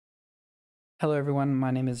Hello everyone,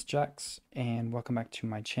 my name is Jax and welcome back to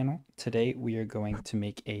my channel. Today we are going to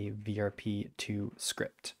make a vRP2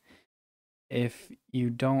 script. If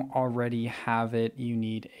you don't already have it, you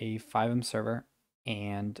need a FiveM server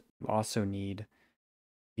and you also need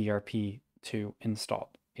vRP2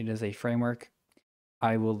 installed. It is a framework.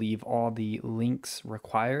 I will leave all the links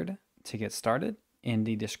required to get started in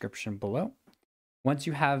the description below. Once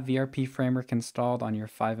you have vRP framework installed on your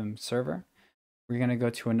FiveM server, we're going to go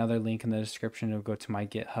to another link in the description. It'll go to my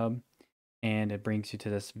GitHub and it brings you to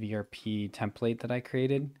this vRP template that I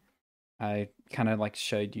created. I kind of like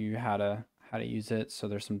showed you how to use it. So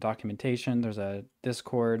there's some documentation. There's a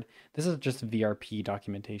Discord. This is just vRP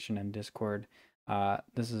documentation and Discord.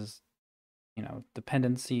 This is,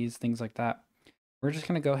 dependencies, things like that. We're just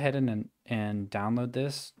going to go ahead and download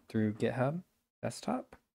this through GitHub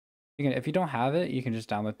desktop. If you don't have it, you can just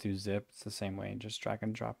download through zip. It's the same way, and just drag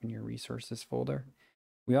and drop in your resources folder.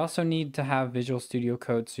 We also need to have Visual Studio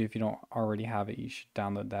Code, so if you don't already have it, you should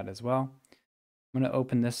download that as well. I'm going to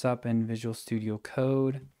open this up in Visual Studio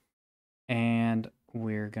Code, and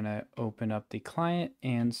we're going to open up the client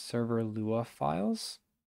and server Lua files.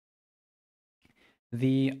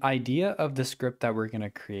 The idea of the script that we're going to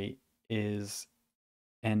create is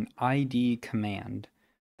an ID command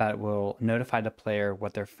that will notify the player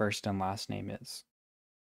what their first and last name is.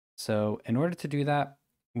 So in order to do that,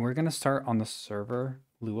 we're going to start on the server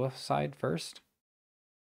Lua side first.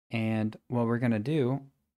 And what we're going to do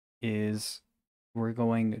is we're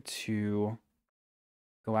going to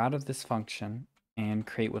go out of this function and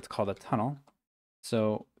create what's called a tunnel.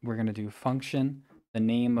 So we're going to do function, the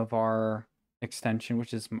name of our extension,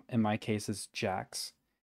 which is in my case is Jax.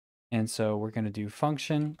 And so we're going to do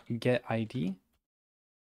function get ID.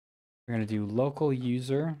 We're going to do local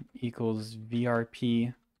user equals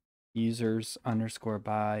VRP users underscore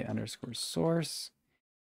by underscore source.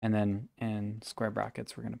 And then in square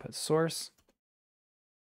brackets, we're going to put source.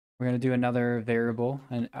 We're going to do another variable,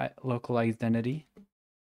 an local identity. It's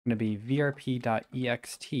going to be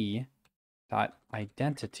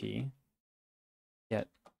vrp.ext.identity get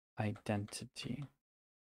identity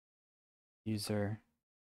user.cid,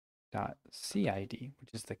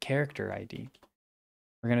 which is the character ID.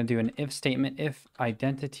 We're going to do an if statement. If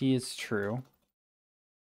identity is true,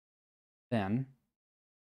 then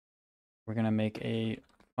we're going to make a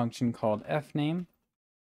function called fname,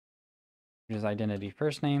 which is identity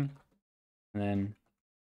first name, and then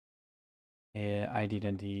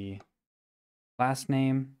identity last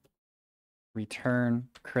name, return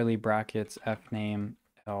curly brackets fname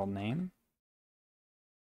lname,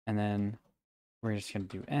 and then we're just going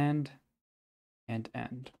to do end and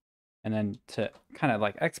end. And then to kind of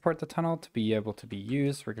like export the tunnel to be able to be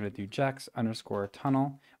used, we're going to do jax underscore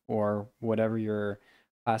tunnel or whatever your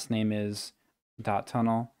last name is dot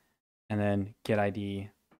tunnel, and then get ID,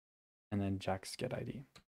 and then jax get ID.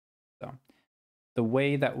 So the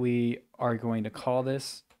way that we are going to call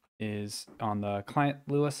this is on the client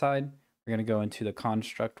Lua side, we're going to go into the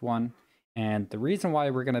construct one. And the reason why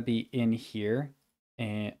we're going to be in here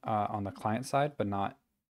on the client side, but not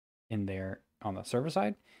in there on the server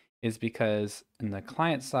side, is because in the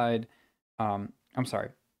client side,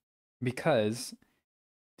 because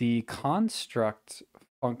the construct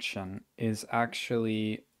function is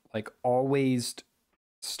actually like always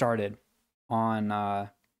started on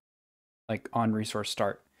on resource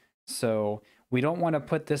start. So we don't want to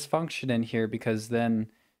put this function in here because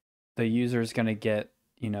then the user is going to get,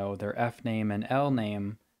 their f name and l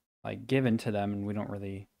name like given to them, and we don't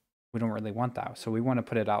really want that. So we want to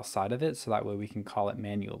put it outside of it so that way we can call it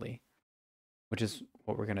manually, which is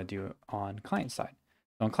what we're going to do on client side.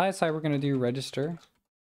 So on client side, we're going to do register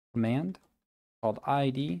command called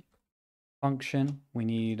ID function. We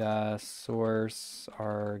need source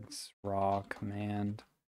args raw command,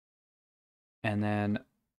 and then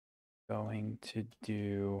going to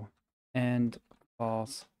do end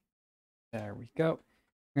false. There we go.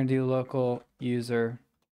 We're going to do local user,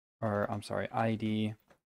 or I'm sorry, ID.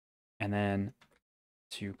 And then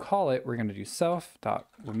to call it, we're going to do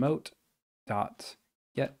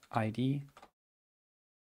self.remote.getID.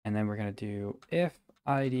 And then we're going to do if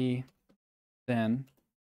ID, then,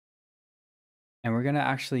 and we're going to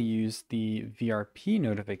actually use the VRP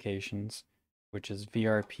notifications, which is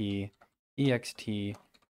VRP ext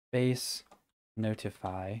base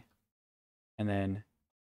notify, and then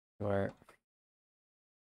your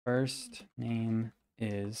first name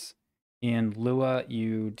is in Lua.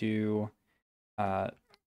 You do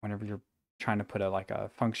whenever you're trying to put a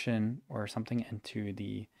function or something into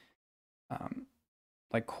the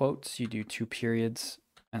like quotes, you do 2 periods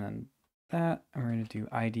and then that, and we're going to do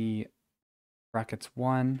ID brackets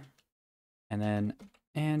 1,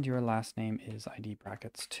 and your last name is ID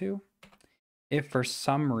brackets 2. If for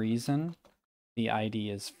some reason the ID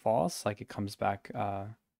is false, like it comes back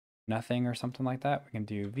nothing or something like that, we can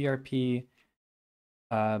do VRP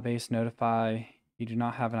base notify. You do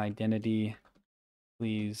not have an identity.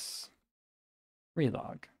 Please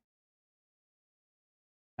relog.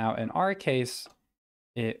 Now in our case,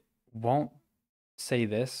 it won't say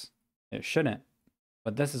this. It shouldn't,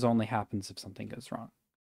 but this only happens if something goes wrong.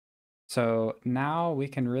 So now we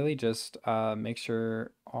can really just make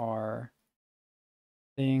sure our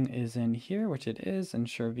thing is in here, which it is,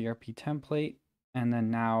 ensure VRP template. And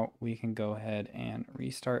then now we can go ahead and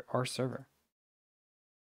restart our server.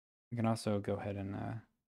 We can also go ahead and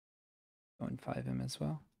go in FiveM as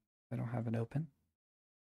well. I don't have it open.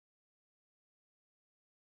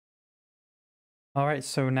 All right,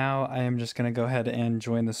 so now I am just going to go ahead and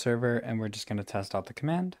join the server, and we're just going to test out the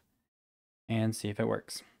command and see if it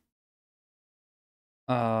works.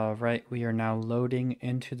 Right, we are now loading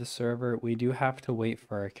into the server. We do have to wait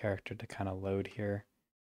for our character to kind of load here,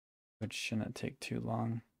 which shouldn't take too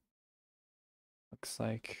long. Looks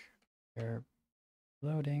like they're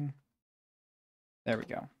loading. There we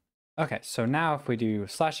go. Okay, so now if we do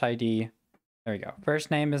 /ID, there we go.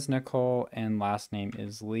 First name is Nicole and last name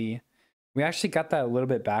is Lee. We actually got that a little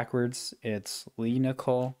bit backwards. It's Lee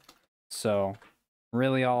Nicole. So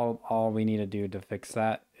really all we need to do to fix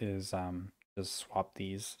that is just swap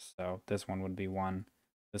these. So this one would be 1,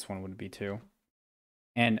 this one would be 2.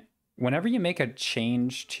 And whenever you make a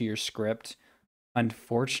change to your script,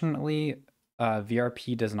 unfortunately,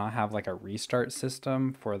 vRP does not have like a restart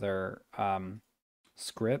system for their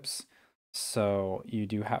scripts. So you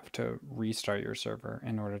do have to restart your server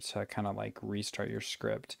in order to kind of like restart your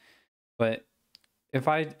script. But if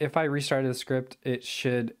I restarted the script, it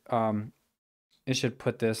should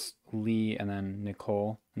put this Lee and then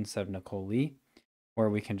Nicole instead of Nicole Lee, or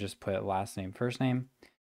we can just put last name, first name.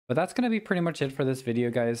 But that's going to be pretty much it for this video,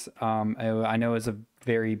 guys. I know it's a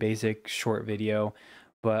very basic short video,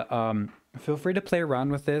 but feel free to play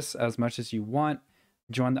around with this as much as you want.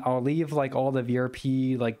 I'll leave like all the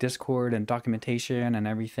vRP like Discord and documentation and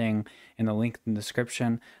everything in the link in the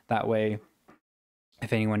description. That way,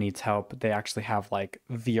 if anyone needs help, they actually have like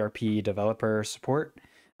vRP developer support.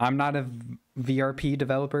 I'm not a vRP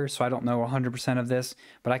developer, so I don't know 100% of this,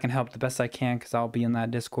 but I can help the best I can because I'll be in that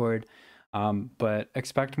Discord. But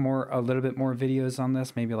expect a little bit more videos on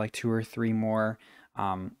this, maybe like 2 or 3 more.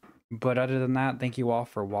 But other than that, thank you all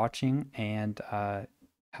for watching, and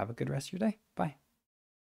have a good rest of your day.